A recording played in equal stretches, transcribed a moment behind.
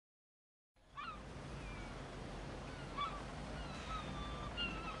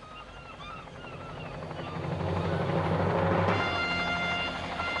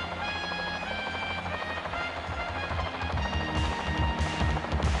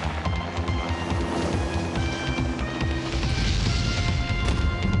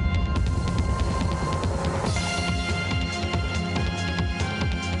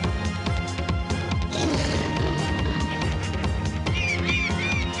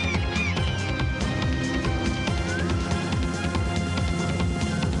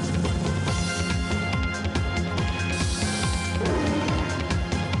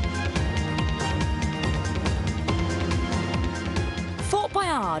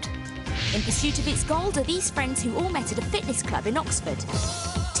In pursuit of its gold are these friends who all met at a fitness club in Oxford.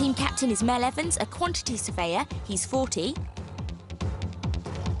 Team captain is Mel Evans, a quantity surveyor. He's 40.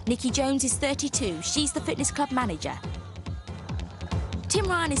 Nikki Jones is 32. She's the fitness club manager. Tim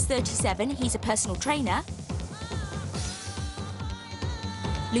Ryan is 37. He's a personal trainer.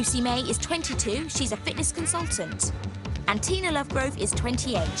 Lucy May is 22. She's a fitness consultant. And Tina Lovegrove is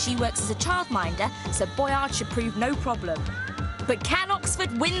 28. She works as a childminder, so Boyard should prove no problem. But can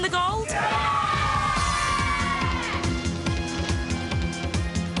Oxford win the gold?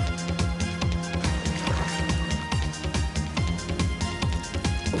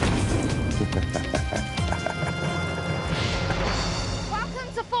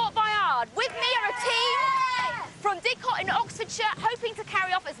 Welcome to Fort Boyard. With me are a team from Didcot in Oxfordshire, hoping to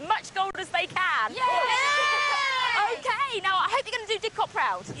carry off as much gold as they can. Okay, now I hope you're going to do Didcot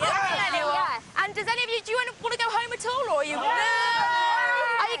proud. And does any of you, do you want to go home at all, or are you? No!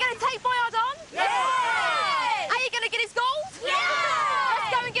 Are you going to take Boyard on? Are you going to get his gold? Let's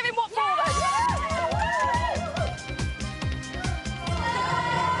go and give him what for,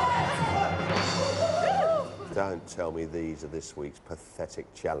 then. Don't tell me these are this week's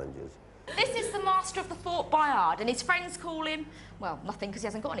pathetic challenges. This is the master of the Fort Boyard, and his friends call him, well, nothing, because he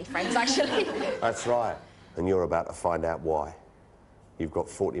hasn't got any friends, actually. That's right. And you're about to find out why. You've got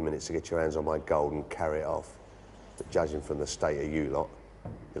 40 minutes to get your hands on my gold and carry it off. But judging from the state of you lot,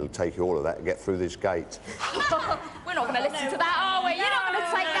 it'll take you all of that to get through this gate. We're not going to listen to that, are we? You're not going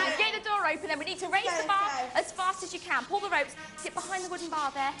to take that. Get the door open, then we need to raise the bar as fast as you can. Pull the ropes, get behind the wooden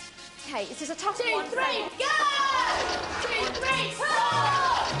bar there. OK, this is a tough one. 2, 3, go! 2, 3, 4!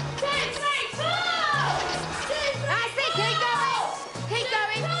 2, 3, 4! That's it, keep going. Keep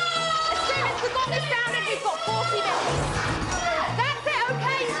going. As soon as we've got this down, we've got 40 minutes. That's it, OK.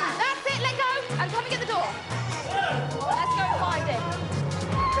 That's it, let go. And come and get the door. Let's go and find him.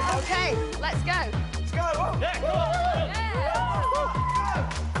 OK, let's go. Let's go.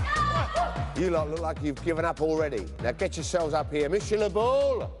 You lot look like you've given up already. Now get yourselves up here. Monsieur Le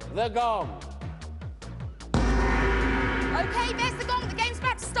Ball, the gong. OK, there's the gong. The game's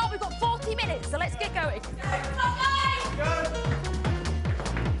about to start. We've got 40 minutes, so let's get going.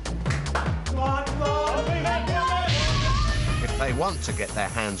 If they want to get their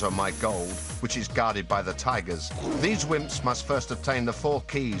hands on my gold, which is guarded by the tigers, these wimps must first obtain the 4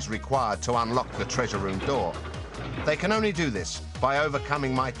 keys required to unlock the treasure room door. They can only do this by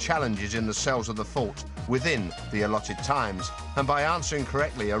overcoming my challenges in the cells of the fort within the allotted times and by answering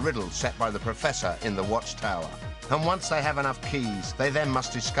correctly a riddle set by the professor in the watchtower. And once they have enough keys, they then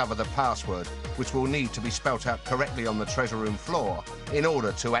must discover the password, which will need to be spelt out correctly on the treasure room floor in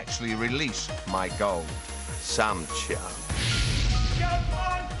order to actually release my gold. Some charm. Go,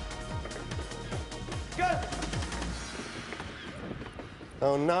 on! Go!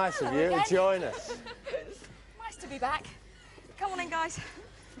 Oh, nice of you to join us. Nice to be back. Come on in, guys.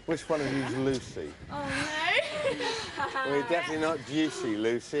 Which one of you's Lucy? Oh, no. Well, you're definitely not Juicy,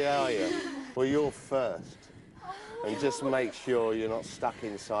 Lucy, are you? Well, you're first. And just make sure you're not stuck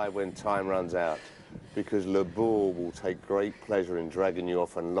inside when time runs out, because Le Bourg will take great pleasure in dragging you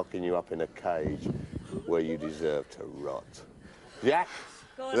off and locking you up in a cage where you deserve to rot. Jack,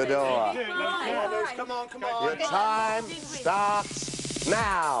 the door. Come on, come on. Your time starts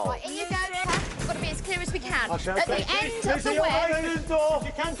now. Right, in you go, Kath. We've got to be as clear as we can. Okay, At the end of the web. The door.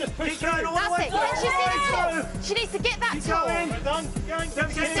 You can just push through. That's it. When she sees the tool, she needs to get that tool. Don't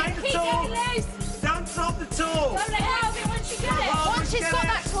get the tool. Don't drop the tool. Don't let her have it once she gets it. Once she's got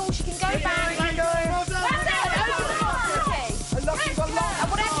that tool, she can go back. That's it. Open the box, okay? And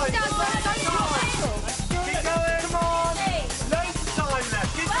whatever she does, don't drop that tool. Keep going. Come on. Loads of time left.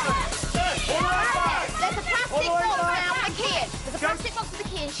 Keep going. There's a plastic box now with a key in. There's a plastic box with a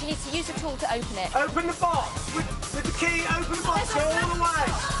key in. She needs to use the tool to open it. Open the box. With the key, open the box. Go all the way.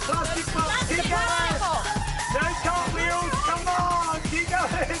 Plastic box. Keep going. No cartwheels. Come on. Keep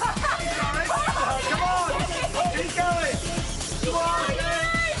going. Come on. Keep going. Come on.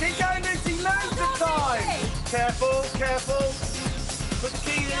 Keep going, Lucy. Loads of time. Careful, careful. Put the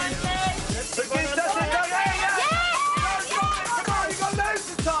key in. Put the key in. That's it. Go. Come on, you've got loads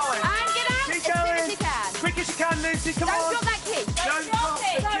of time. And get out Keep as going. quick as you can. Quick as you can, Lucy. Come on. Don't drop that key. Don't drop the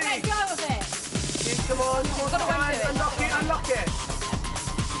key. Don't let go of it. Come on. Got to undo it. Unlock it. Unlock it.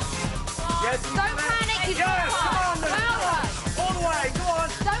 Yes, Don't panic. You've got Yes, come on. Well done. All the way. Come on.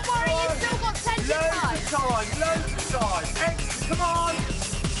 Don't worry, you've still got plenty of time. Loads of time. Excellent. Come on.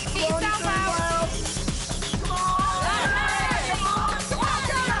 Get yourself out. Come on. Come on. Well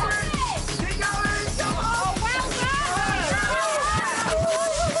done. Keep going. Come on. Oh, well done.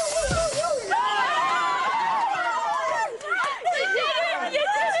 You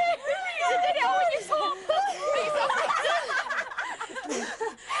did it.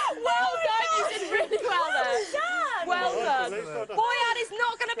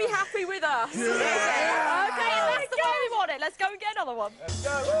 another one. Let's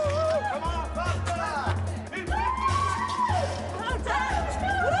go. Woo! Come on, faster!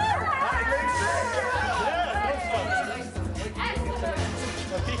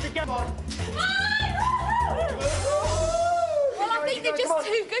 Keep it going. Well, I think they're just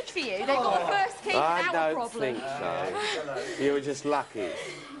too good for you. They got the first key without a I don't problem. think so. You were just lucky.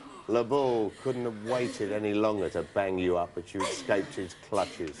 Le Ball couldn't have waited any longer to bang you up, but you escaped his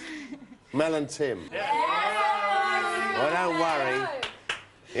clutches. Mel and Tim. Well, don't worry.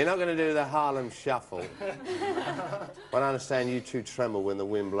 You're not going to do the Harlem Shuffle. But I understand you two tremble when the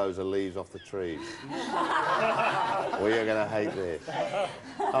wind blows the leaves off the trees. Well, you're going to hate this.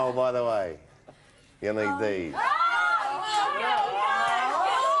 Oh, by the way, you'll need these.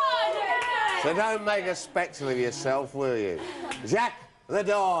 So don't make a spectacle of yourself, will you? Jacques, the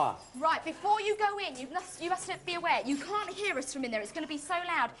door. Right, before you go in, you must be aware, you can't hear us from in there. It's going to be so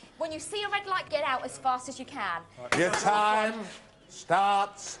loud. When you see a red light, get out as fast as you can. Your time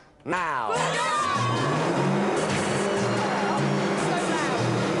starts now.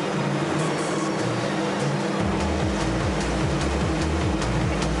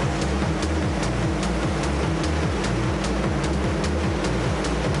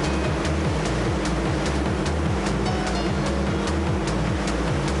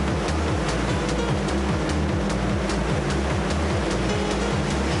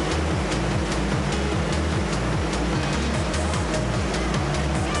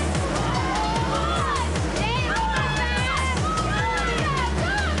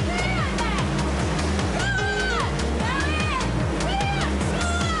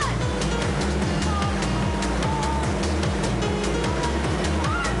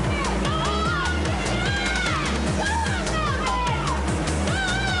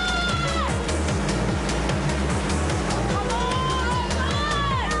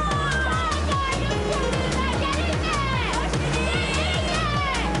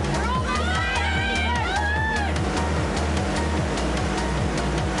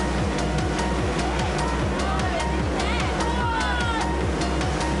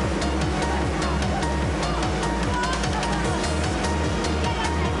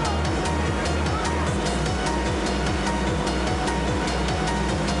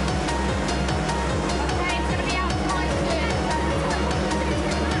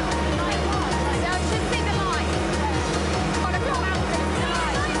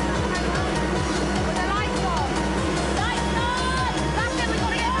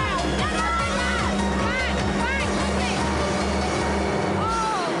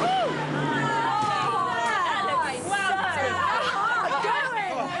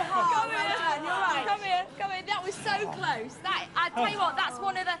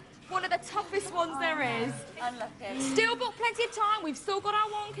 Still got plenty of time. We've still got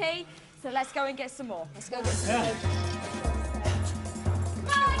our one key. So let's go and get some more. Let's go get some more.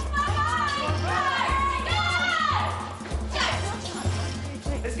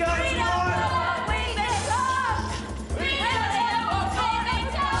 Let's go!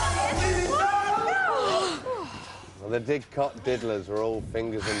 Well, the Didcot diddlers were all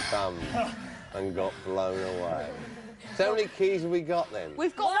fingers and thumbs and got blown away. So how many keys have we got then?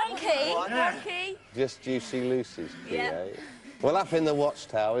 We've got one key. One key. Just Juicy Lucy's key, Yep. eh? Well, up in the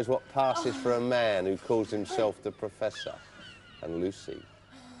watchtower is what passes for a man who calls himself the Professor. And Lucy.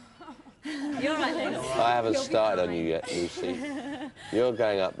 You're right, Lucy. I haven't started on you yet, Lucy. You're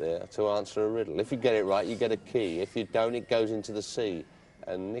going up there to answer a riddle. If you get it right, you get a key. If you don't, it goes into the sea.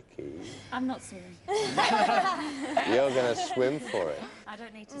 And Nikki... I'm not swimming. You're going to swim for it. I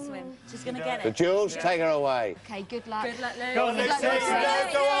don't need to swim. She's going to get So, it. Jules, take her away. Okay, good luck. Good luck, Lucy. Go on, Lucy.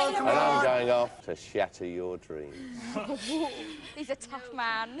 Go on, come And I'm on. going off to shatter your dreams. He's a tough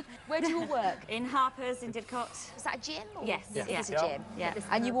man. Where do you all work? In Harper's, in Didcot. Is that a gym? Or? Yes. It's Yeah. a gym. Yeah.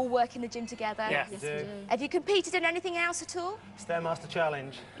 And you all work in the gym together? Yes, Yes, we we do. do. Have you competed in anything else at all? Stairmaster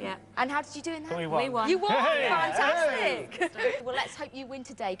Challenge. Yeah. And how did you do in that? We won. We won. You won! Hey! Fantastic! Well, let's hope you win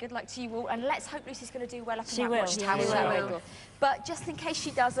today. Good luck to you all. And let's hope Lucy's going to do well up in She that will. watchtower. She as will. well. But just in case she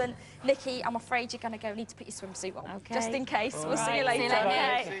doesn't, Nikki, I'm afraid you're going to need to put your swimsuit on. Okay. Just in case. We'll see you right. later. See you later.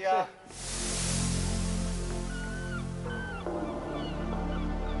 Okay. See ya.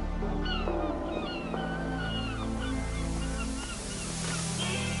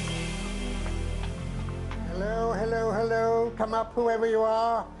 Hello, hello, hello. Come up, whoever you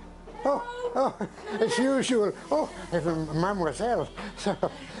are. Oh, as usual. Oh, mademoiselle. So,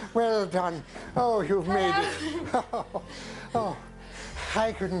 well done. Oh, you've made it. Oh,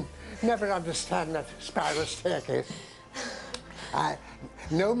 I couldn't never understand that spiral staircase. I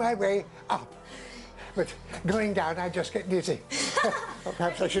know my way up, but going down, I just get dizzy. Or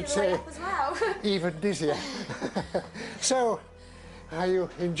perhaps I should say, even dizzier. So, Are you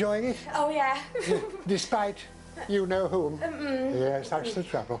enjoying it? Oh, yeah. Despite you know whom? Yes, that's the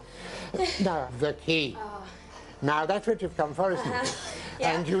trouble. Now, the key. Oh. Now, that's what you've come for, isn't it?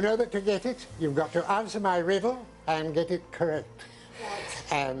 Yeah. And you know that to get it, you've got to answer my riddle and get it correct.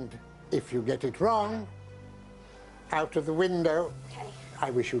 Right. And if you get it wrong, out of the window, Okay. I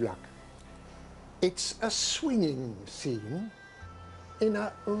wish you luck. It's a swinging scene in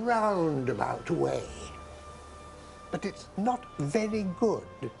a roundabout way. But it's not very good,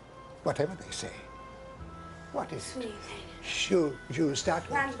 whatever they say. What is it? Should you start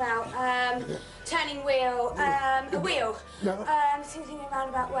with? Roundabout, turning wheel, a wheel. No. Something in a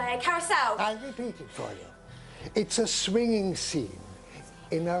roundabout way. Carousel. I'll repeat it for you. It's a swinging scene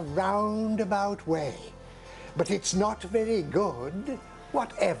in a roundabout way. But it's not very good,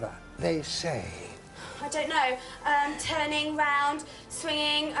 whatever they say. I don't know. Turning round,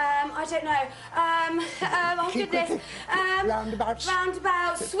 swinging. I don't know. Oh Keep goodness. it. Roundabouts.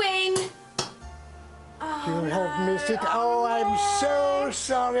 Roundabout, swing. You have missed it. Oh, I'm so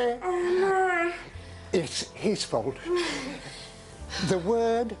sorry. No. It's his fault. The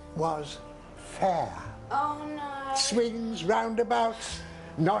word was fair. Oh no. Swings, roundabouts,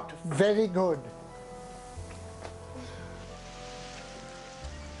 not very good.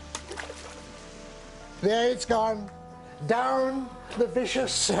 There it's gone. Down the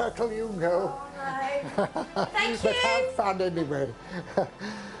vicious circle you go. Oh no. Thank But you. have fun anyway.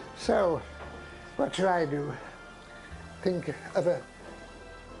 So, what shall I do? Think of a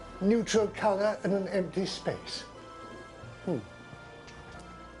neutral colour and an empty space.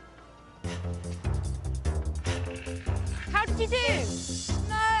 How did you do?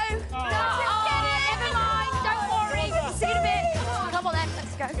 No. Never mind, don't worry. See you in a bit. Come on then,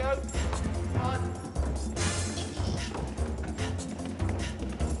 let's go.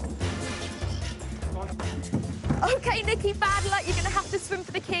 Okay, Nikki, bad luck. You're going to have to swim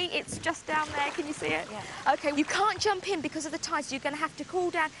for the key. It's just down there. Can you see it? Yeah. Okay, you can't jump in because of the tide, so you're going to have to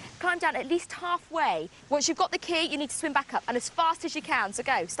climb down at least halfway. Once you've got the key, you need to swim back up, and as fast as you can. So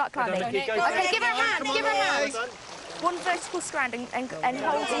go, start climbing. Nikki, go. Okay, give her a hand, Come on, give her a hand. boys. One vertical strand and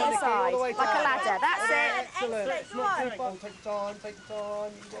hold to the side, like a ladder. That's it. Excellent. It's not too far. Take your time, take your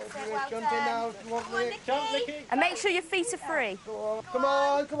time. You've got to do it. Jump in now. Come on, Nick. Jump, Nikki. And make sure your feet are free. Come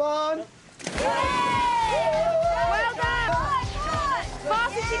on, come on. Well done.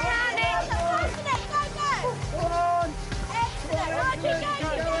 Fast as you can, Nick. Come on.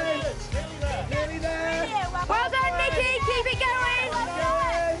 Nearly there. Well done, Nikki. Keep it going.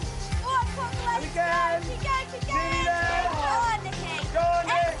 And again. Nearly there. Go on,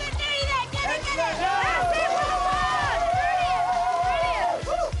 Nick. That's it. Well done.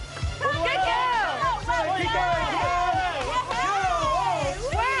 Brilliant. Good girl. Keep going.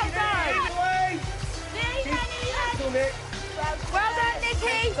 Well done. Nick. Well done,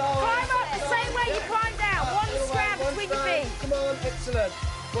 Nikki. Climb up the same way you climb down. One strand between your feet. Come on, excellent.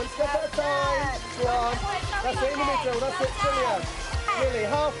 One step at a time. Go on. That's it in the middle. That's it, brilliant. Nearly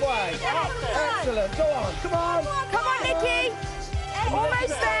halfway. Excellent. Go on. Come on. Come on, Nikki.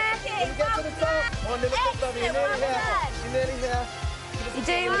 Almost there. Can you get to the top? Oh, nearly got there. You're nearly there. You're nearly there. You're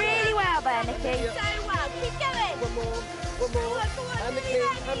doing really well there, Nikki. One more. One more. And the key.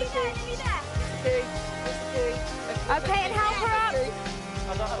 And the key. Key. That's the key. Excellent. Okay, and help her up.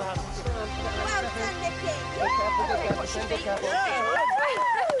 I don't have a hand. Be careful.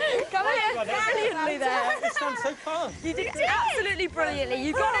 Come here. Brilliantly there. It sounds so fun. You did absolutely brilliantly.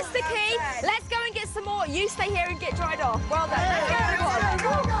 You got us the key. Let's go and get some more. You stay here and get dried off. Well done. Let's go,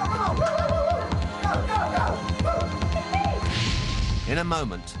 everyone. In a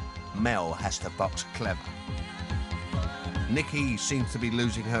moment, Mel has to box Clever. Nikki seems to be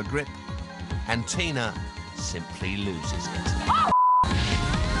losing her grip, and Tina simply loses it.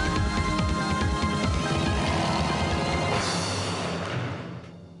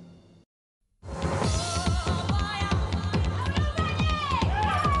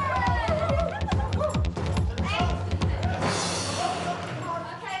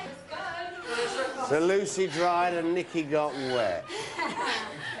 So Lucy dried and Nikki got wet.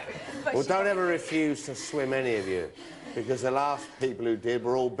 Well, don't ever refuse to swim, any of you, because the last people who did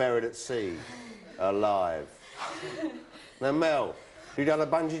were all buried at sea, alive. Now, Mel, you done a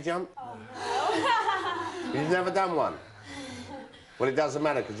bungee jump? Oh, no. You've never done one? Well, it doesn't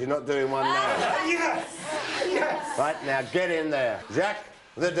matter, because you're not doing one now. Yes! Yes! Right, now get in there. Jacques,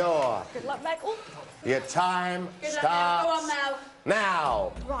 the door. Good luck, Meg. Oh. Your time starts Go on, Mel.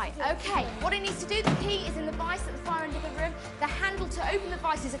 now. Right, OK. What he needs to do, the key is in the vice at the far end of the room. The handle to open the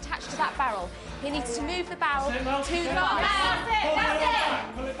vice is attached to that barrel. He needs to move the barrel to the vice.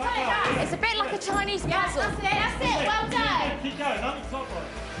 Pull it back up. It's a bit like a Chinese puzzle. That's it, well done. Keep going, anti-clockwise.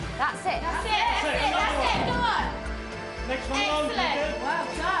 That's it. That's it, go on. Next one on. Excellent. Well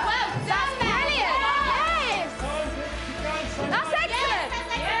done. Brilliant. Yes. That's excellent.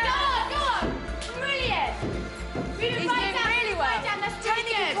 Go on. Brilliant. He's doing really well. Tell him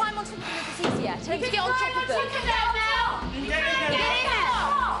he can climb on top of them if it's easier. Tell him to get on top of them. Get in there.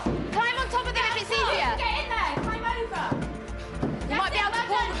 Climb on top of them if it's easier. Get in there. Climb over. You might be able to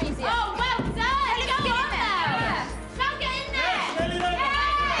pull them easier. Oh, well done. Go on there. Now get in there. Melinda.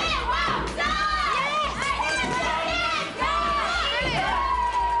 Well done.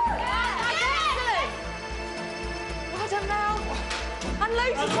 Well done, Mel. And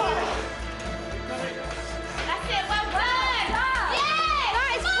loads of time. That's it, well done. Yeah. That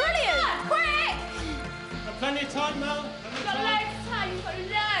is brilliant. Quick. Plenty of time, Mel. You've got loads of time. You've got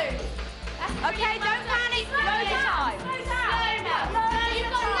loads. Okay, don't panic. Loads of time. Slow now. No, you've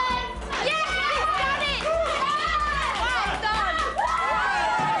got loads of time. Yes, he's done it. Well done.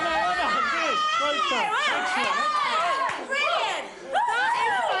 Brilliant. That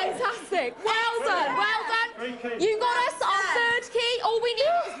is fantastic. Well done. Well done. You got us our third key. All we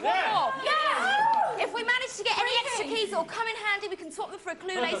need is one more. Yeah. If we manage to get any extra keys that will come in handy, we can swap them for a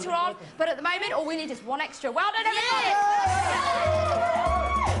clue later on. But at the moment, all we need is one extra. Well done, everybody.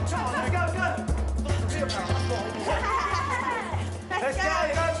 Let's go.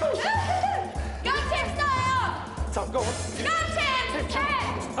 Go, Tim, start. Tom, go on. Go, Tim.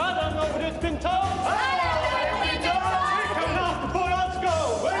 I don't know what it's been told. Coming off the Boyard's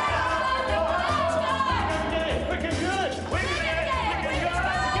goal. We're going to get it quick and good. We're going to get it quick and good.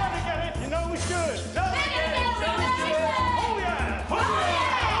 We're going to get it. You know we should. Oh, yeah.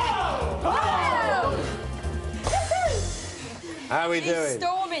 How are we doing?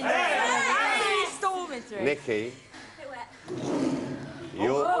 Storming through. Absolutely storming through. Nikki,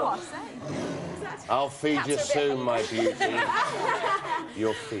 I'll feed you soon, my beauty.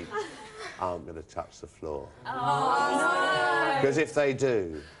 Your feet aren't going to touch the floor. Because if they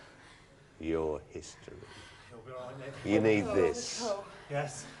do, you're history. You need this.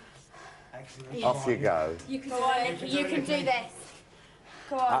 Yes. Excellent. Off you go. You can do it, Nikki. You can do this.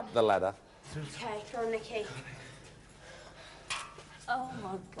 Go on. Up the ladder. Okay, go on, Nikki. Oh,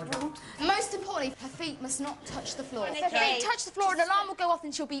 my God. Most importantly, her feet must not touch the floor. If her Okay. feet touch the floor, an alarm will go off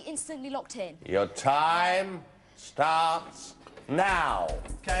and she'll be instantly locked in. Your time starts now.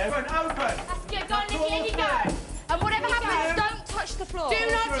 Okay, everyone, open. That's good. Go on, Nikki, in you go. And whatever happens, don't touch the floor. Do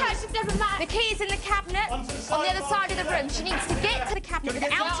not touch, it doesn't matter. The key is in the cabinet on the other side of the room. She needs to get to the cabinet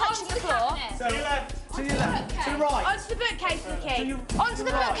without touching the floor. To your left. To your left. To the right. Onto the bookcase, Nikki. Onto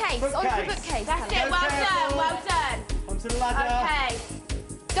the bookcase. Onto the bookcase. That's it. Well done. Well done. Onto the ladder. Okay.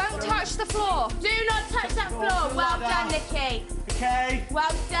 Don't touch the floor. Do not touch that floor. Well done, Nikki. Okay.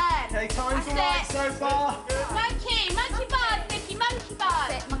 Well done. Okay, time's That's right it. so far. Monkey bars, Nikki. Monkey bars.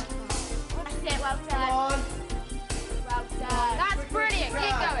 That's it, monkey bars. That's it. Well Come done. on. Well done. That's brilliant.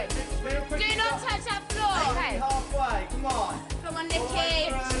 Keep going. Do not touch that floor. Okay. Halfway. Come on. Come on,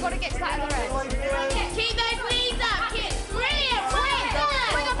 Nikki. You've got to get to that other end. Keep those knees up. Brilliant. Well done.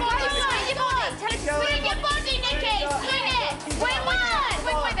 Swing your body. Swing your body. Tell her to Swing your body, Nikki. Swing it. Swing with it.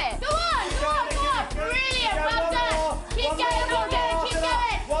 Swing with it. Go on. Go on. Go on. Brilliant. Well done. Keep going. Keep going. Keep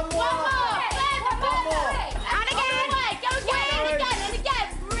going. One more. And again. Go again and again and again.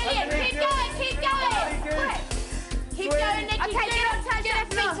 Brilliant. Keep going. Keep going. Keep going, Nikki. Okay, Do not touch get her that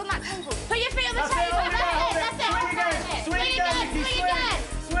feet floor. on that table. Put your feet on the table. That's it. Swing again. Swing again, Nikki. Swing again.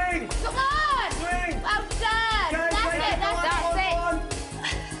 Swing. Come on. Swing. Well done. That's it. That's it.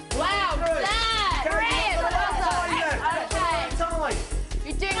 Well done. Brilliant. Well done. Okay. Time.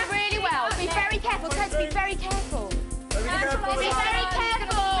 You're doing it really well. Be very careful. Tell her to be very careful. Be very careful.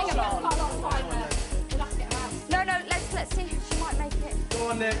 No, let's see. She might make it. Go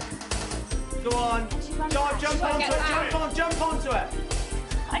on, Nick. Go on. Jump onto it. Jump onto it.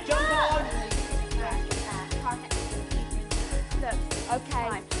 Jump on. Look. Okay.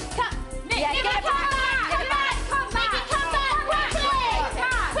 Nick, Yeah, give get it it back. Come back. Make it come back.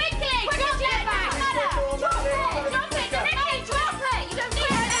 Quickly. Drop it back. Drop it. Nikki, drop it. You don't need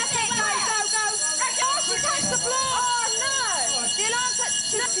it. That's it. Go. She touched the floor. Oh, no. The alarm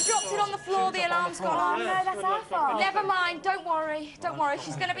she dropped it on the floor. The alarm's gone off. No, that's our fault. Never mind. Don't worry. Don't worry.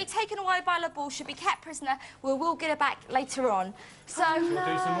 She's going to be taken away by La Boule. She'll be kept prisoner. We'll get her back later on. So,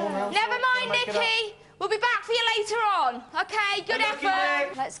 never mind, Nikki. We'll be back for you later on. Okay, good Good luck, effort.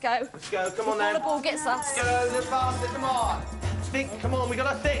 Nick. Let's go. Let's go. Come on, Before then. the ball gets us. Let's go. A bit faster. Come on. Think, come on, we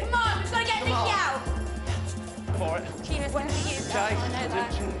got to think. Come on, we've got to get Nicky out. For it. Tina's going for you. Okay. I know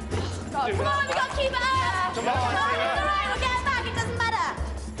that. Come on, we've got to keep it up. Come on, It's all right, we'll get it back, it doesn't matter.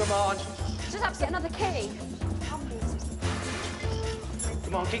 Come on. Just have to get another key.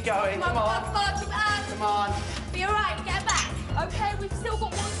 Come on, keep going. Come on, keep it up. Come on. Be all right, get it back. Okay, we've still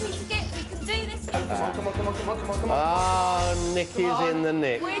got one key to get. We can do this. Come on, come on, come on, come on, come on, come on. Oh, Nicky's in the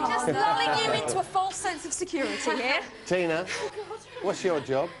nick. We're just lulling you into a false sense of security here. Tina, what's your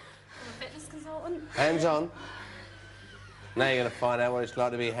job? I'm a fitness consultant. Hands on. Now you're going to find out what it's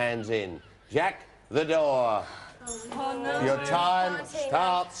like to be hands in. Jack, the door. Oh, no. Your time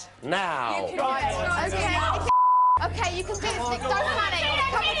starts now. Okay. Okay, you can do this. Don't panic.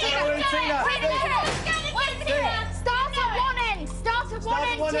 Come on, Tina. Start at one end. Start at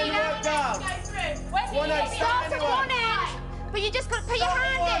one end, Tina. Start at one end. But you just got to put your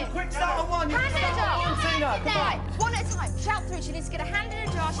hand in. Quick, start on one. Hand in a jar. Tina, come on. One at a time. Shout through. She needs to get a hand in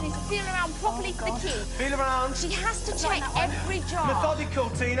a jar. She needs to feel around properly for the key. Feel around. She has to check every jar. Methodical,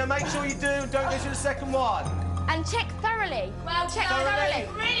 Tina. Make sure you do. Don't go to the second one. And check thoroughly. Well, check thoroughly.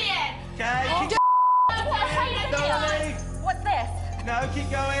 Brilliant. Okay. Thoroughly. What's this? No, keep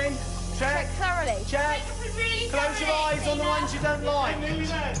going. Check Check. thoroughly. Check. Close your eyes on the ones you don't like. No,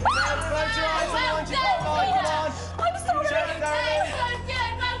 close your eyes on the ones you don't like. Come on. I'm sorry. Check thoroughly. Well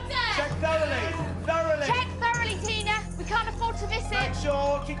done. Check thoroughly. Thoroughly. Check thoroughly, Tina. We can't afford to miss Make it.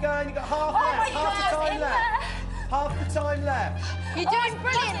 sure. Keep going. You've got half left. Half the time left. Half the time left. You're doing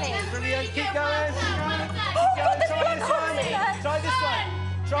brilliantly. Brilliant. Keep going. Oh, God, there's Try one this corner one. there. Try this one.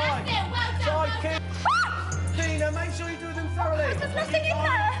 Try. Try. Keep. Ah! Tina, make sure you do them thoroughly. There's nothing in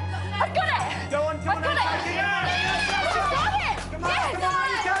there. I've got it. Go on, come on. I've got it. Take it. I've got it. Come on, Yes. come on,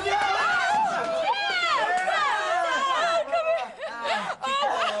 you can, yeah.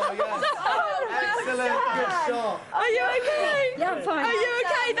 Excellent, good shot. Are you okay? Yeah, I'm fine. Are you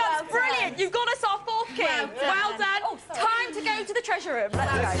okay? That's brilliant. You've got us our fourth key. Well done. Time to go to the treasure room.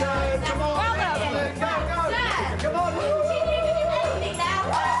 Let's Let's go. go, come on. Well done. Go, go. Come on.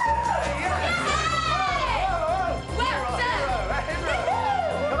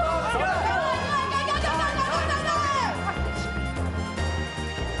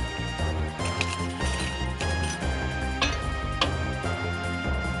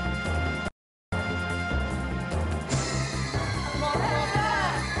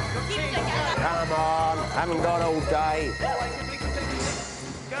 Come on, haven't got all day.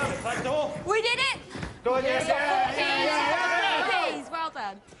 Go, back door. We did it. Go on, yeah. Keys. Well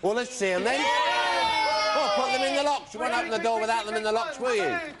done. Well, let's see them then. Oh, put them in the locks. You won't open the door without them in the locks, will you?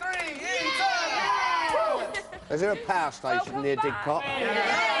 1, 2, 3, in, Is there a power station near Didcot?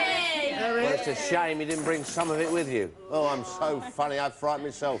 Well, it's a shame you didn't bring some of it with you. Oh, I'm so funny, I frighten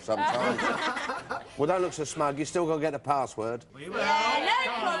myself sometimes. Well, don't look so smug, you still got to get the password. No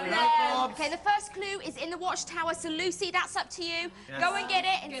problem. Okay, the first clue is in the watchtower, so Lucy, that's up to you. Go and get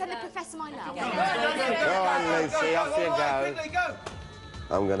it and send the professor my love. Go on, Lucy, off you go. Quickly, go.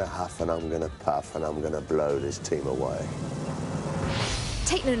 I'm going to huff and I'm going to puff and I'm going to blow this team away.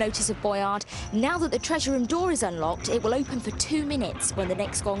 Take no notice of Boyard. Now that the treasure room door is unlocked, it will open for 2 minutes when the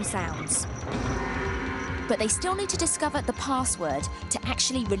next gong sounds. But they still need to discover the password to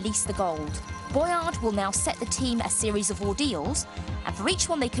actually release the gold. Boyard will now set the team a series of ordeals, and for each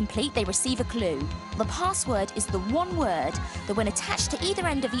one they complete, they receive a clue. The password is the one word that, when attached to either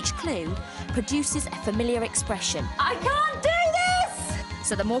end of each clue, produces a familiar expression. I can't do this!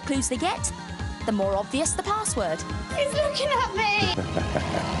 So the more clues they get, the more obvious the password. He's looking at me!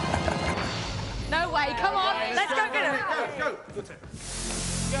 No way, come on, let's go get him. Go. Good tip.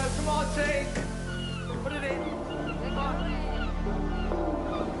 Go, come on, team. Put it in.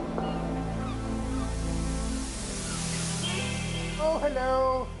 Oh,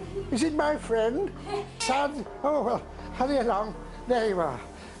 hello. Is it my friend? Son? Oh, well, hurry along. There you are.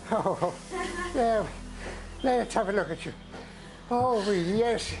 Oh, there. Let's have a look at you. Oh,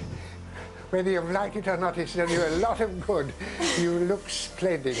 yes. Whether you like it or not, it's done you a lot of good. You look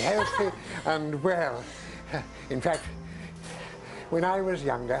splendid, healthy and well. In fact, when I was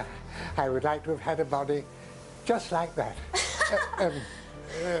younger, I would like to have had a body just like that.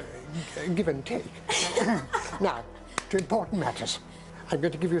 Give and take. Now, to important matters. I'm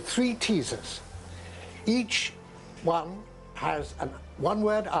going to give you 3 teasers. Each one has a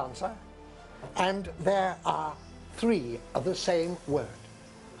one-word answer, and there are 3 of the same word.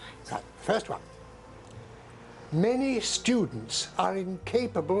 Right, first one. Many students are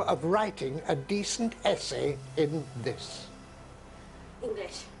incapable of writing a decent essay in this.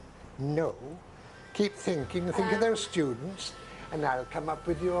 English. No. Keep thinking, think of those students, and I'll come up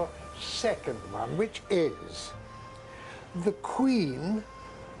with your second one, which is the Queen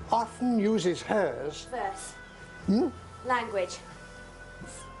often uses hers... Verse. Hmm? Language.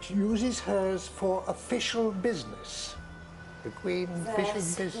 She uses hers for official business. The Queen, official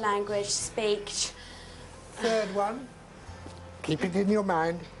Verse. business. Language. Speech. Third one, keep it in your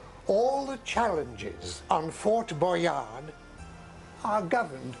mind, all the challenges on Fort Boyard are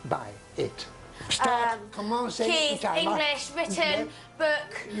governed by it. Start, come on, say it in Keys, time. English, written,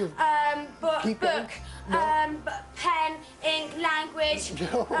 book, Keep book, going. pen, ink, language,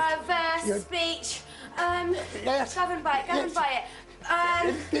 No. verse, You're- speech, Yes. governed by it, governed by it.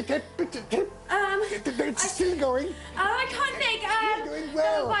 It's still going. I can't think. You're doing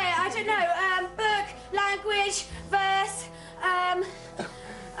well. Governed by it, I don't know. Book, language, verse,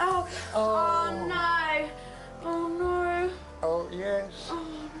 oh no. Oh no. Oh, yes.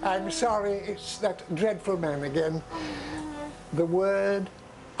 I'm sorry, it's that dreadful man again. The word,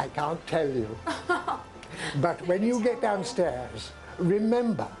 I can't tell you. But when you get downstairs,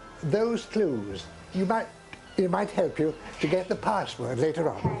 remember those clues. It might help you to get the password later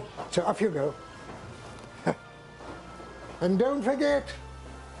on. Okay. So off you go. And don't forget,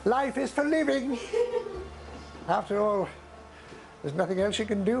 life is for living. After all, there's nothing else you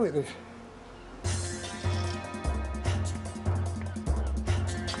can do with it.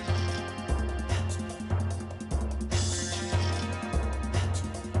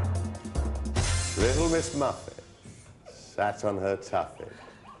 Little Miss Muffet sat on her tuffet,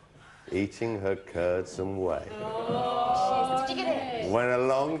 eating her curds and whey. Did you get it? When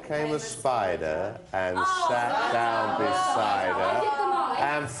along came a spider and sat down beside her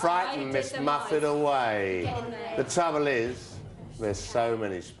and frightened Miss Muffet away. The trouble is, there's so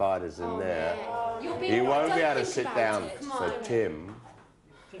many spiders in there, you won't be able to sit down. So Tim,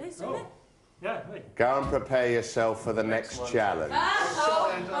 go and prepare yourself for the next challenge.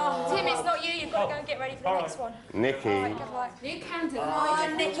 Tim, it's not you. You've got to go and get ready for the next one. Nikki, You can do it.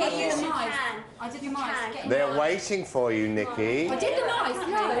 Oh, Nikki, you can. I did the mice. Get in they're waiting for you, Nikki. I did the mice.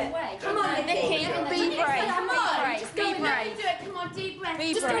 No. Come on, Nikki, be brave. Come on. Be brave. Be brave. Do it. Come on, deep breath.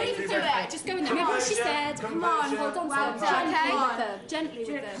 Be Just brave. go into it. Just go in there. Remember what she said. Come on, hold on to them. Gently with them. Gently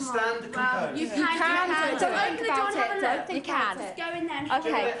with them. Stand composed. You can. Don't Open think the door about and have a it. look. Don't think about it. Go in there. And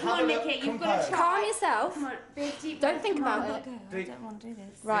Okay. Come on, Nikki. You've got to try. Calm yourself. Come on, big deep breath. Don't think Come about on. it.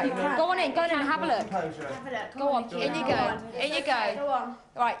 Right, go on in and have a look. Composure. Have a look. Go on, in you go. In you Go go. on.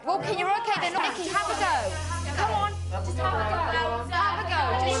 Right, walking, you're okay then. Nikki, have a go. Come on, just have a go. Have a go,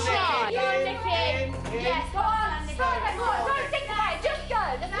 just try. Go on, Nikki. Yes, go on. Go on, don't think about it, just go.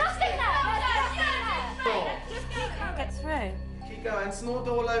 There's nothing there. Get through. Keep going. Small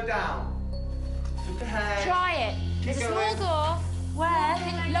door low down. Look ahead. Try it. There's a Keep small going. door. Where?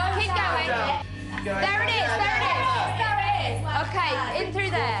 Keep going. Down. There it is, there it is. There it is. Okay, in through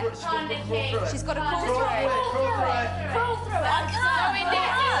there. Come on, Nikki. She's got to crawl Crawl through through it. it. Crawl through it. Crawl through it. I Go can't. in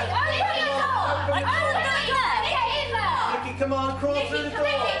there. Nikki, come on. Crawl through the door.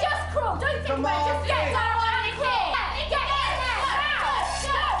 Nikki, just crawl. Don't think Come about it. on, Just get Nikki. down on Nikki. Get in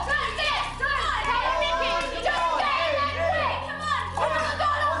there.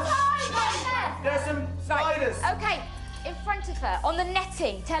 There's some spiders. Okay, in front of her, on the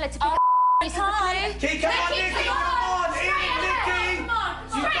netting, tell her to pick up. This is the clue. Keep come on, Nikki. Come on. In, Nikki.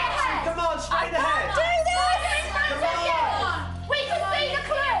 Come on, straight ahead. Do this! Come on. We can see the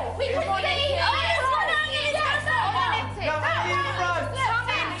clue! We can see the clue! Come on, in front.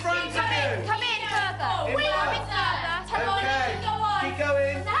 In front of you. Come in further. In front. Okay. Keep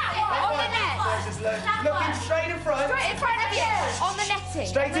going. On the net. Looking straight in front. Straight in front of you. On the netting.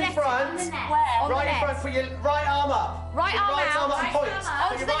 Straight in front. On the Right in net. front. Put your right arm up. Right Your arm right out. arm up and point. Put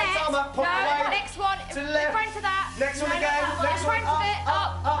Onto your the right net. arm up. Point No, away. next one. To the In left. front of that. Next one again. In Next one. front of it.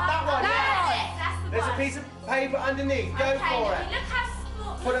 Up. That one. That Yeah. one. There's a piece of paper underneath. Go for it.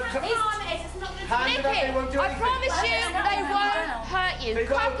 Put a hand it up. They won't do I anything. promise you, they won't hurt you. They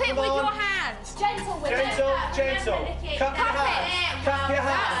Cup won't, it come with on. your hand. Gentle with it. Gentle, gentle. Cup your Cup hand. it. Cup your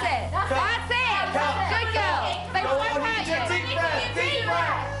hand. That's it. That's it. Cup. Good girl. They Go won't on, hurt you deep you. breath. Deep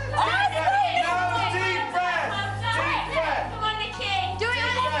breath. Oh, Deep breath. No, deep breath. Deep breath. Come on, Nikki. Do it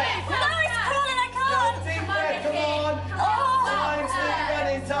on your breath. move. No, it's crawling. I No, deep breath. Come on. Time's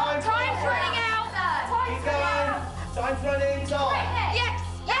running. Time's Time's running out. Keep going. Time's running. Time. Yes.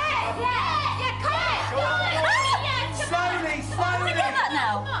 Yes. Yeah. Come Go on. on. Slowly, slowly.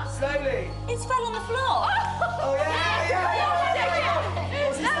 Slowly. It's fell on the floor. Oh, yeah.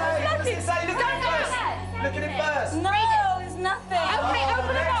 What's it say? What's it say? Look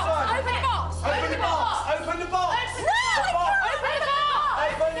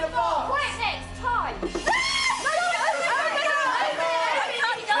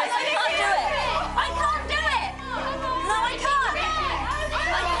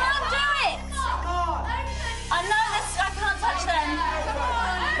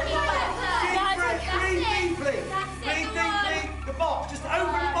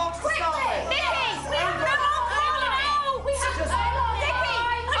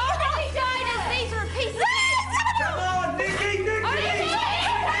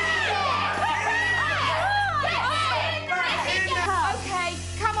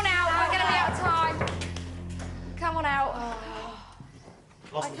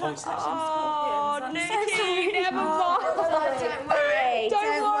Lost the points. Oh, Nikki, never mind. Don't worry.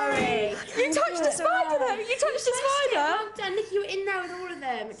 Don't worry. You touched the spider, though. You touched the spider. Well done, Nikki. You were in there with all of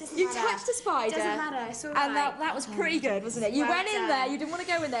them. It doesn't You matter. touched the spider. It doesn't matter. It's all And right. that was pretty good, wasn't it? You Well went in done. there. You didn't want to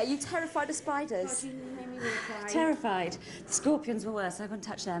go in there. You terrified of spiders. You made me really cry. Terrified. The scorpions were worse. I wouldn't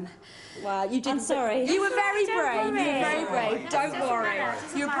touch them. Well, you didn't. I'm sorry. You were very Don't brave. You were worry. very brave. Don't worry.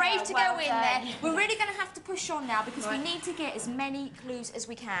 You're brave to Well go in there. We're really going to have to push on now because we need to get as many clues as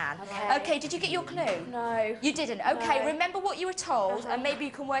we can. Okay, did you get your clue? No. You didn't? Okay, No. remember what you were told and maybe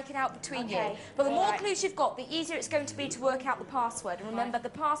you can work it out between you. But the more clues you've got, the easier it's going to be to work out the password. And remember, the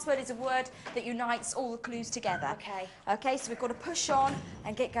password is a word that unites all the clues together. Okay. Okay, so we've got to push on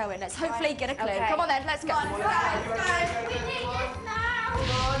and get going. Let's hopefully get a clue. Okay. Come on then, let's go. We need this now.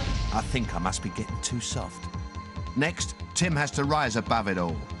 I think I must be getting too soft. Next, Tim has to rise above it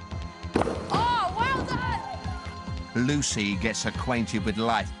all. Oh, well done! Lucy gets acquainted with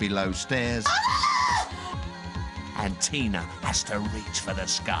life below stairs. And Tina has to reach for the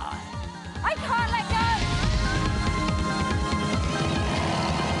sky. I can't let go!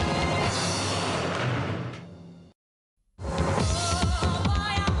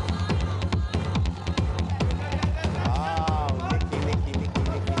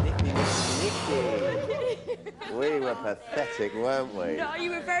 Nicky. We were pathetic, weren't we? No,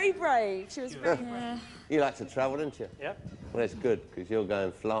 you were very brave. She was very brave. You like to travel, didn't you? Yeah. Well, it's good, because you're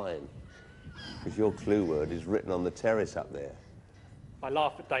going flying. Because your clue word is written on the terrace up there. I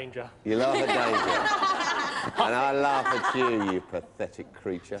laugh at danger. You laugh at danger. And I laugh at you, you pathetic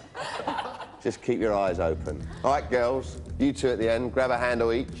creature. Just keep your eyes open. All right, girls, you two at the end, grab a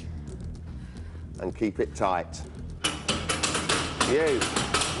handle each and keep it tight. You,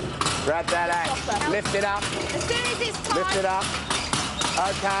 grab that axe, lift it up. As soon as it's tight. Lift it up.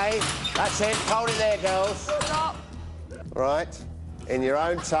 OK, that's it. Hold it there, girls. Stop. Right, in your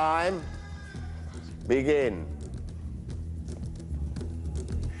own time, begin.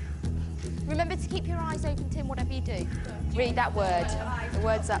 Remember to keep your eyes open, Tim, whatever you do. Read that word. The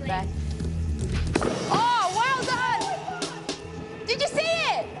word's up there. Oh, well done! Did you see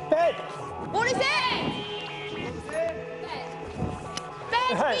it? Bed! What is it?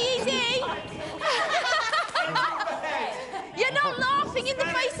 Bed, B-E-D. You're not laughing in the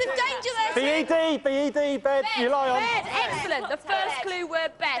face of danger there, Tim. B-E-D, bed, you lie on. Bed, excellent. The first clue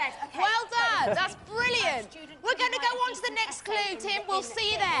word, bed. Well done. That's brilliant. We're going to go on to the next clue, Tim. We'll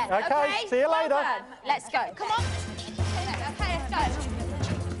see you there. Okay, see you Well later. done. Let's go. Come on. Okay, let's go.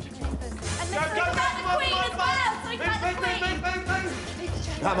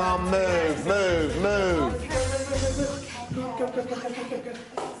 Come on, move, move, move.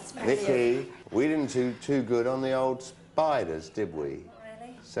 Nicky, we didn't do too good on the old spiders, did we? Really?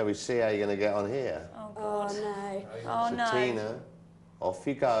 So we see how you're going to get on here. Oh, no. Oh, So, no. Tina, off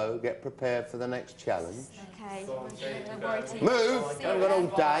you go. Get prepared for the next challenge. Okay. Don't worry, Tina. Move! Haven't got all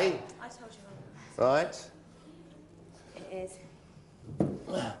day. I told you. Right? It is.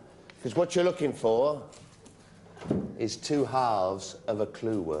 Because what you're looking for is two halves of a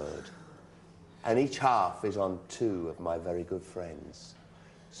clue word. And each half is on two of my very good friends.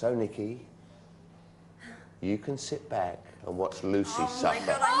 So, Nicky, you can sit back and watch Lucy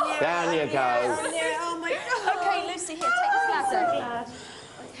suffer. Down you go. Oh, my God. Okay, Lucy, here, take this ladder.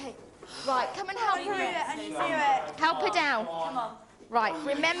 Okay. Right, come and help her. I knew it. Help her down. Come on. Right,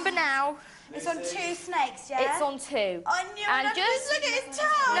 remember now. It's on 2 snakes, yeah? It's on 2. I knew And it. just Look at his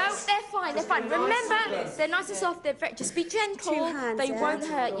toes. No, they're fine. They're fine. Remember, they're nice and soft. They're very, just be gentle. 2 hands, they yeah? won't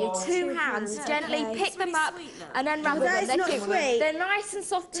hurt you. 2 hands. hands, Gently okay. pick them up and unravel Well, that them. is They're not cute. sweet. They're nice and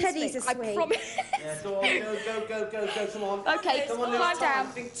soft. and Teddies sweet. are sweet. I promise. Yeah, go on, go, come on. Okay, Come on, climb down.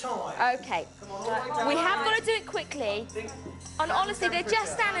 Think time. Okay. Come on, all the way down. We have got to do it quickly. And honestly, they're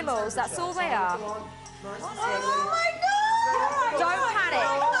just animals. That's all they are. Oh, my God. Don't panic.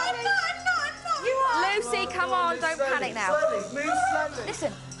 I'm not. Lucy, come on, don't panic now. Slowly, move slowly.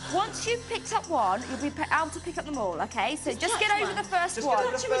 Listen, once you've picked up one, you'll be able to pick up them all, okay? So just get over the first Just one. get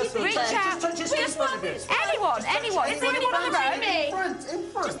over the first one. Reach Just out. touch his feet, one of you. Anyone. Is there anyone on the road? In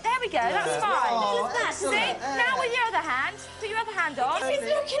front. There we go, that's fine. Oh, See? Now with your other hand, put your other hand on. He's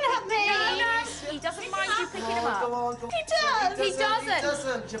looking at me. No, he doesn't mind you picking him Go up. on, go on. He doesn't. He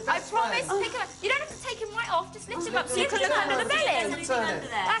doesn't. Your I best promise, friend. pick him up. You don't have to take him right off, just lift him up so you can look under the belly. Turn him.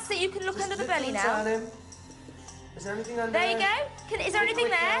 That's it, you can look under the belly now. Turn him. Is there anything under There you go. Is there anything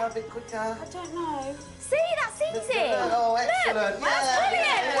there? A bit quicker. I don't know. See, that's easy. Oh, excellent. Look, that's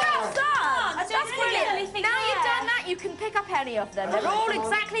brilliant. Well done. That's really brilliant. anything Now you've there. done that, you can pick up any of them. They're all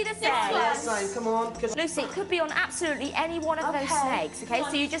exactly the Yeah, same. same. Come on. Lucy, it could be on absolutely any one of those snakes, okay?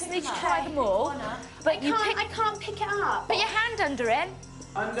 So you just need to try them all. But you I can't pick it up. put your hand under him.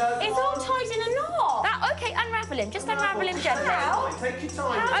 It's all tied in a knot. Okay, unravel him. Just unravel him gently. Take your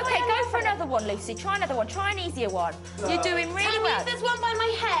time. Okay, go for another one, Lucy. Try another one. Try an easier one. You're doing really well. There's one by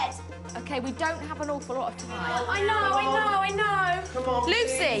my head. Okay, we don't have an awful lot of time. I know. Come on,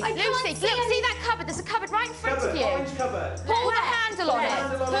 Lucy, look, see that cupboard? There's a cupboard right in front of you. Orange cupboard. Pull the handle on it.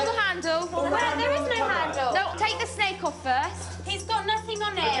 Pull the handle. There is no handle. No, take the snake off first. He's got nothing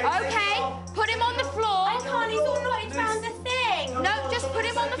on it. Okay, put him on the floor. I can't, he's all knotted round the thing. No, just put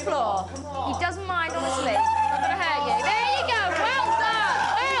him on the floor. He doesn't mind, honestly. It's not going to hurt you. There you go. Well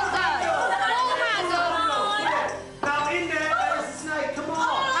done. Well done. Pull the handle. Now in there's the snake. Come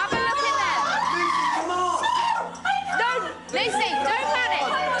on. Have a look in there. Lucy, come on. No, Lucy, don't panic.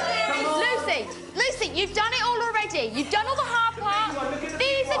 Lucy, you've done it all already. You've done all the hard part.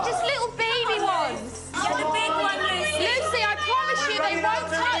 These are just little baby ones. Get the big one, Lucy. Lucy, I promise you they won't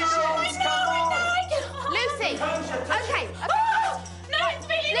touch you. Lucy, okay. No, it's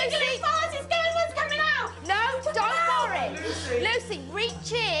really Lucy. fast. What's coming out? No, don't worry. Lucy,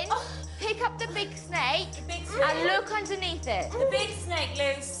 reach in, pick up the big snake, and look underneath it. The big snake,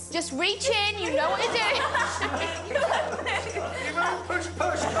 Luce. Just reach in, you know what you're doing. Push.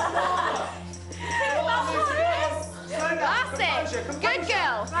 Come on. That's it. Good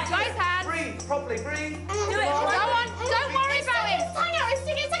girl. Right hand. Breathe properly. Breathe. Do it. Go on, don't worry about it.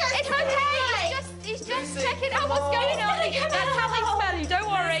 It's okay. He's just checking out what's going on. That's how they spell you. Don't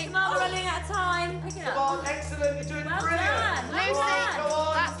worry. Come on, we're running out of time. Pick it Come up. on. Excellent. You're doing Well brilliant. done. Lucy, Come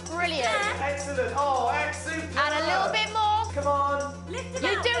on. that's brilliant. Excellent. Oh, excellent. And a little bit more. Come on.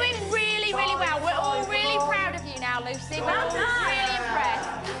 You're doing really, really well. We're all really proud of you now, Lucy. We're all really impressed.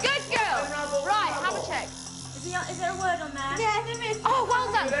 Good girl. Right, have a check. Is there a word on there? Yeah, there is. Oh, well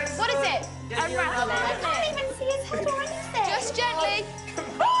done. What is it? Unravel it. I can't even see his head or anything. Just gently.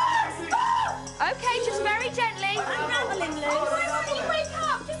 Okay, just very gently. Unraveling, Luce. Why won't you wake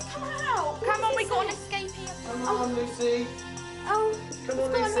up? Just come out. Come on, we've got an escape here. Come on, Lucy. Oh, Come on,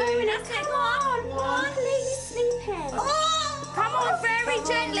 he's got Lucy. an own in it. Come on. He's sleeping. Come on, very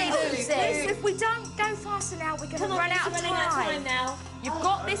gently, Lucy. If we don't go faster now, we're going to run out of time. Now. You've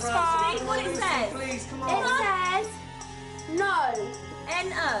got this far. Read what it says. Please, come It on. says no.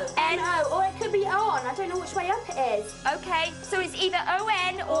 N-O. N-O. Or it could be on. I don't know which way up it is. Okay, so it's either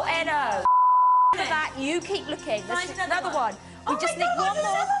O-N or N-O. For that, you keep looking. There's Find another one. We just need one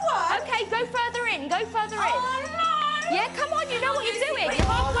more. Okay, go further in. Go further in. Oh, no. Yeah, come on. You know what you're doing. You're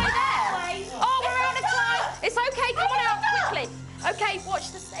halfway there. Oh, we're out of time. It's okay. Come on out quickly. Okay, watch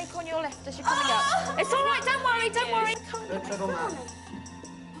the snake on your left as you're coming up. It's all right. Don't worry. Don't worry. Don't tread on that.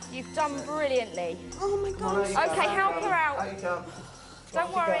 You've done brilliantly. Oh, my God. Okay, help her out. Out you come.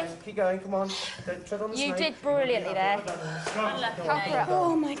 Don't worry. Keep going, come on. Don't tread on the You snake. did brilliantly there. Help her out.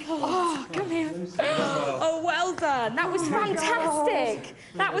 Oh, my God. Oh, come here. Oh, well done. That was fantastic.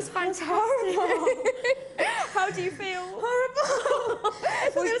 That was fantastic. How do you feel? Horrible. I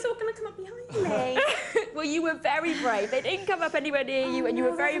thought they was all going to come up behind me. Well, you were very brave. They didn't come up anywhere near you, and you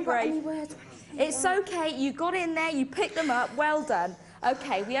were very brave. It's okay. You got in there. You picked them up. Well done.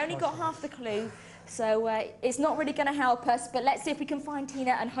 Okay, we only got half the clue, so it's not really going to help us, but let's see if we can find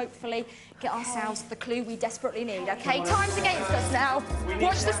Tina and hopefully get ourselves the clue we desperately need. Okay, time's against us now.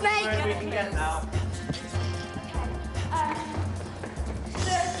 Watch the snake. We can get now.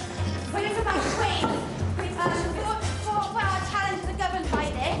 The winners of that Queen. Fort Boyard challenges are governed by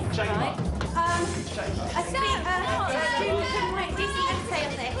this. Right. I think June can write a decent essay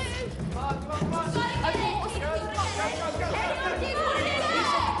on this.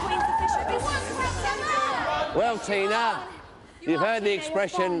 Well, Tina, you've heard the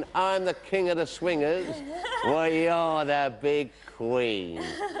expression, I'm the king of the swingers. Well, you're the big queen.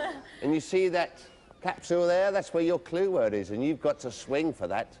 And you see that capsule there? That's where your clue word is, and you've got to swing for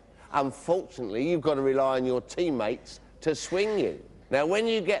that. Unfortunately, you've got to rely on your teammates to swing you. Now, when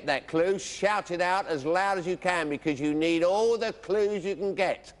you get that clue, shout it out as loud as you can, because you need all the clues you can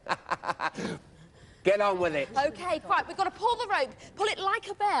get. Get on with it. Okay, right, we've got to pull the rope. Pull it like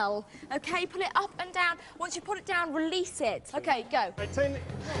a bell, okay? Pull it up and down. Once you put it down, release it. Okay, go.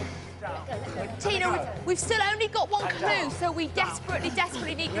 Tina, we've still only got one clue, so we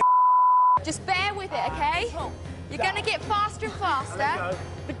desperately need your Just bear with it, okay? You're going to get faster and faster,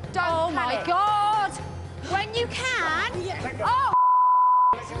 but don't panic. My God! When you can... Oh!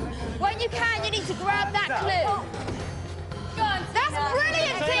 When you can, you need to grab that clue. That's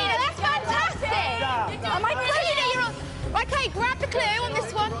brilliant, Tina! That's fantastic! Am I brilliant? You're on... Okay, grab the clue on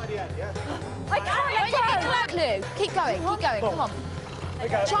this one. I can't clue. Keep going, come on.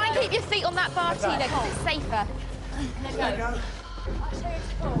 Try and keep your feet on that bar, Tina, because it's safer.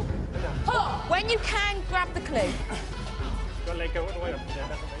 When you can, grab the clue. leg go all the way up. Yeah,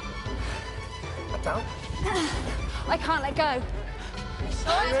 definitely. Down. I can't let go. That's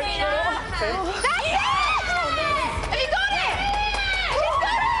it! Have you got it? She's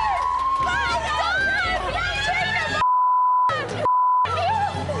got it! Well done! Yes, Trina!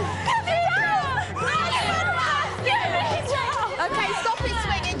 Okay, stop it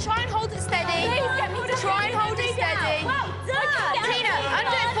swinging. Try and hold it steady. Try and hold it steady. Well done! Tina,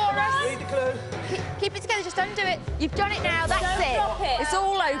 undo it for us. Read the clue. Keep it together, just undo it. You've done it now, that's it. Stop it. It's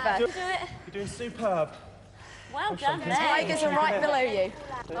all over. Do it. You're doing superb. Well done, The tigers are right below you.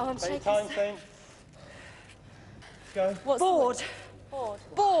 Oh, I'm Take shaking. time, team. Go. What's board?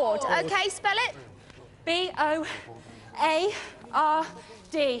 Board. Okay, spell it. B-O-A-R-D.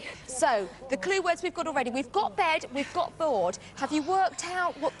 So, the clue words we've got already. We've got bed, we've got board. Have you worked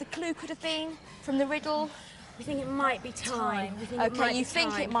out what the clue could have been from the riddle? We think it might be time. Okay, you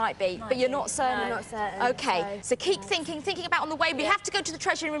think it might be, but you're not certain? No, not certain. Okay, so keep thinking about on the way. We have to go to the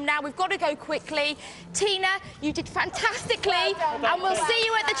treasury room now. We've got to go quickly. Tina, you did fantastically, and we'll see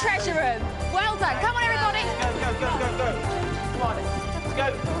you at the treasure room. Well done. Come on, everybody. Go. Come on. Go.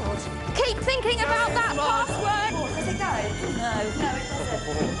 Keep thinking about that password. Does it go? No. No, it doesn't.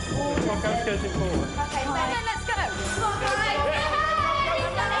 Come on, go forward. Okay, then let's go.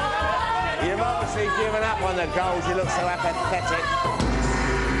 You've obviously given up on the goals. You look so apathetic.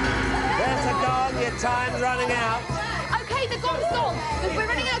 There's a gong. Your time's running out. Okay, the gong's gone. We're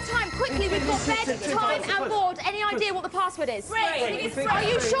running out of time. Quickly, we've got bed, time, and board. Any idea what the password is? Spring. Are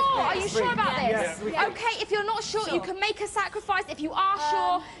you sure? Are you sure about this? Yeah. Okay, if you're not sure, you can make a sacrifice. If you are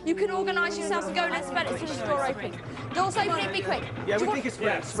sure, you can organise yourselves and go and spell it as soon as the door opens. Doors open it, be quick. Yeah, we think it's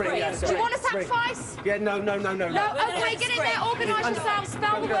spring. Yeah, Do you want a sacrifice? Yeah, no. No? Okay, get in there, organise yourselves,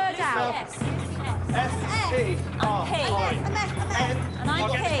 spell the word out. S-E-R-I. And I'm I'll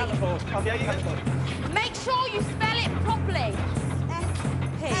get the P. colour board. Oh, yeah, you get the board. Make sure you spell it properly.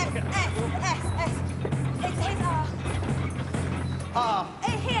 Here.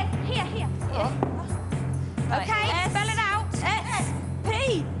 Okay, spell it out.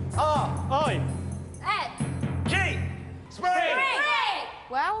 P. R-I. G. Spring.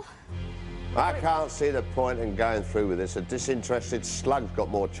 Well, I can't see the point in going through with this. A disinterested slug's got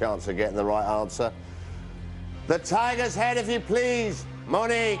more chance of getting the right answer. The tiger's head, if you please,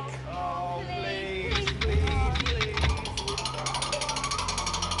 Monique. Oh, please.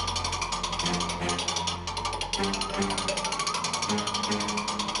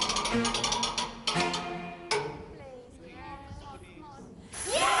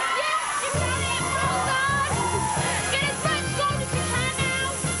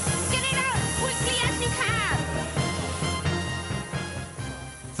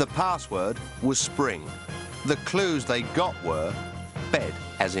 The password was spring. The clues they got were bed,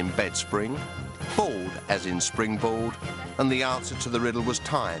 as in bed spring, board, as in springboard, and the answer to the riddle was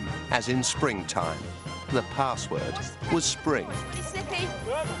time, as in springtime. The password was spring. It's slippy.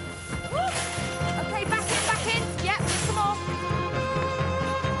 Okay, back in. Yep, come on.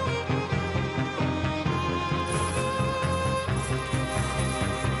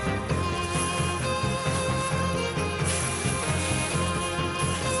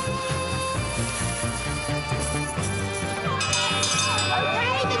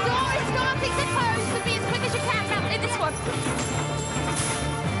 Okay, the door is starting to close, so be as quick as you can. Mel, in this one.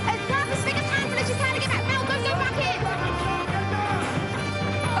 Grab as big a handle as you can to get back. Mel, don't go back in.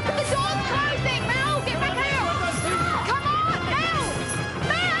 Okay, the door's closing. Mel, get back out. Come on, Mel.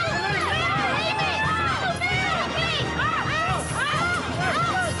 Mel, leave it. Mel, please.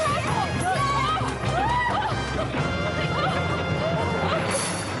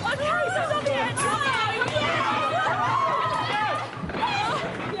 Okay, so it's on the edge.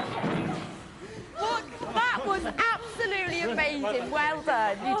 Look, that was absolutely amazing. Well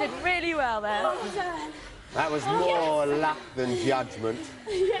done. You did really well there. That was more luck than judgment.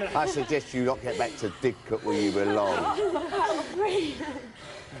 I suggest you not get back to Didcot where you belong.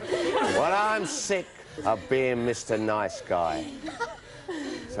 Well, I'm sick of being Mr. Nice Guy.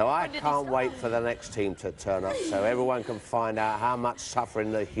 So I can't wait for the next team to turn up so everyone can find out how much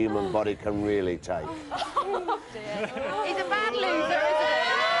suffering the human body can really take. Oh, dear. He's a bad loser, isn't he?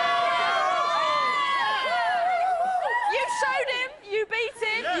 You showed him, you beat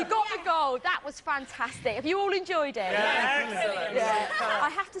him, you got the gold. That was fantastic. Have you all enjoyed it? Excellent. Yeah. I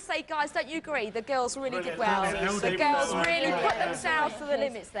have to say, guys, don't you agree? The girls really did well. The girls really put themselves to the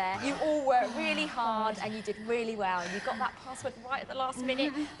limits there. You all worked really hard and you did really well. And you got that password right at the last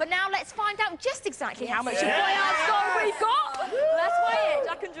minute. But now let's find out just exactly how much of Boyard score we've got. Let's weigh it,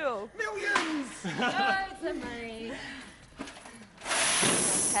 Jack and Jewel. Millions. Loads of money.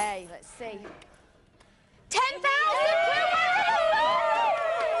 Okay, let's see. 10,200!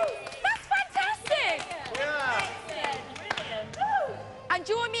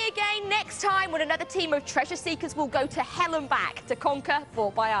 and another team of treasure seekers will go to hell and back to conquer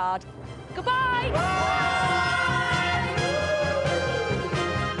Fort Boyard. Goodbye!